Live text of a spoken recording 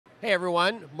Hey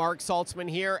everyone, Marc Saltzman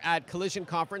here at Collision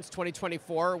Conference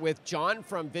 2024 with John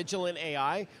from Vigilant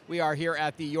AI. We are here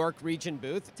at the York Region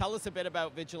booth. Tell us a bit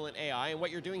about Vigilant AI and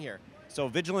what you're doing here. So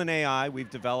Vigilant AI,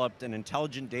 we've developed an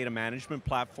intelligent data management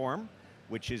platform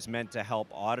which is meant to help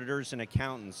auditors and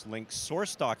accountants link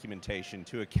source documentation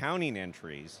to accounting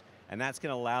entries, and that's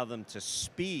going to allow them to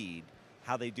speed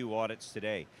how they do audits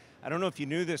today. I don't know if you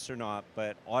knew this or not,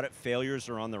 but audit failures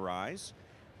are on the rise.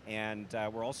 And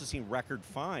we're also seeing record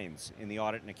fines in the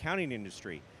audit and accounting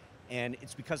industry. And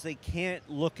it's because they can't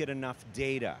look at enough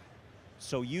data.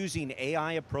 So using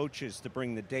AI approaches to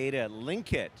bring the data,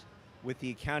 link it with the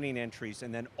accounting entries,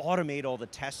 and then automate all the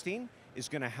testing is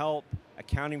going to help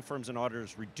accounting firms and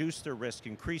auditors reduce their risk,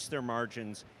 increase their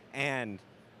margins, and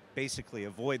basically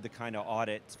avoid the kind of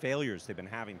audit failures they've been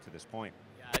having to this point.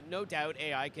 No doubt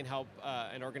AI can help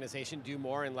an organization do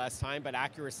more in less time, but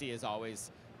accuracy is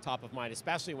always top of mind,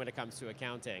 especially when it comes to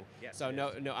accounting. Yes, so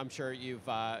no, I'm sure you've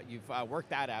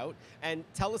worked that out. And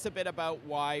tell us a bit about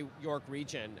why York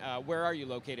Region. Where are you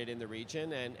located in the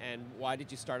region, and why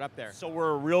did you start up there? So we're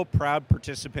a real proud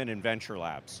participant in Venture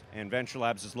Labs, and Venture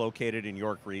Labs is located in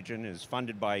York Region, is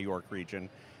funded by York Region,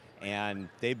 and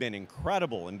they've been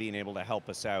incredible in being able to help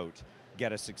us out,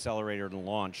 get us accelerated and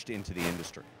launched into the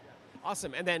industry.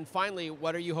 Awesome. And then finally,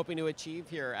 what are you hoping to achieve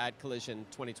here at Collision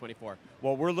 2024?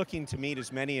 Well, we're looking to meet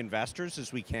as many investors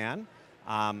as we can.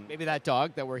 Maybe that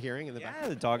dog that we're hearing in the background. Yeah,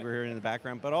 the dog we're hearing in the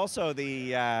background. But also,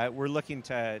 we're looking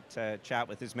to chat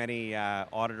with as many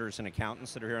auditors and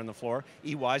accountants that are here on the floor.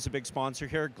 EY is a big sponsor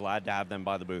here. Glad to have them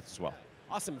by the booth as well.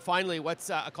 Awesome. Finally,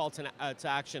 what's a call to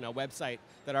action, a website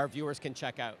that our viewers can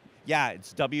check out? Yeah,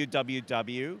 it's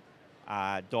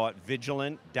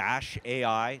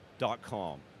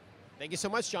www.vigilant-ai.com. Thank you so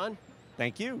much, John.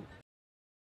 Thank you.